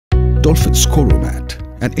Dolphin Squarow Mat,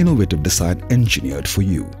 an innovative design engineered for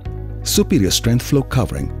you. Superior strength flow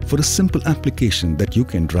covering for a simple application that you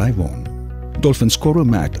can drive on. Dolphin Squarow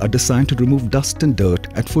Mat are designed to remove dust and dirt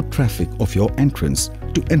and foot traffic of your entrance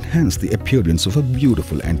to enhance the appearance of a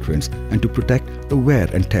beautiful entrance and to protect the wear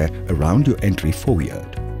and tear around your entry foyer.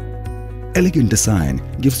 Elegant design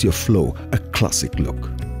gives your floor a classic look.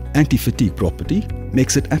 Anti-fatigue property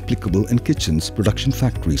makes it applicable in kitchens, production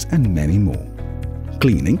factories and many more.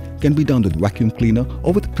 Cleaning can be done with vacuum cleaner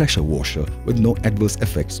or with pressure washer with no adverse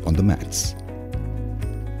effects on the mats.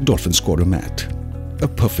 Dolphin Squarow Mat, a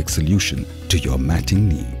perfect solution to your matting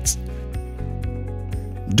needs.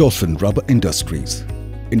 Dolphin Rubber Industries,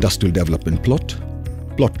 Industrial Development Plot,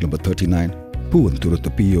 Plot number 39, Puvanturutha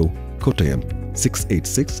PO, Kottayam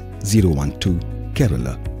 686012,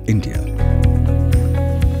 Kerala, India.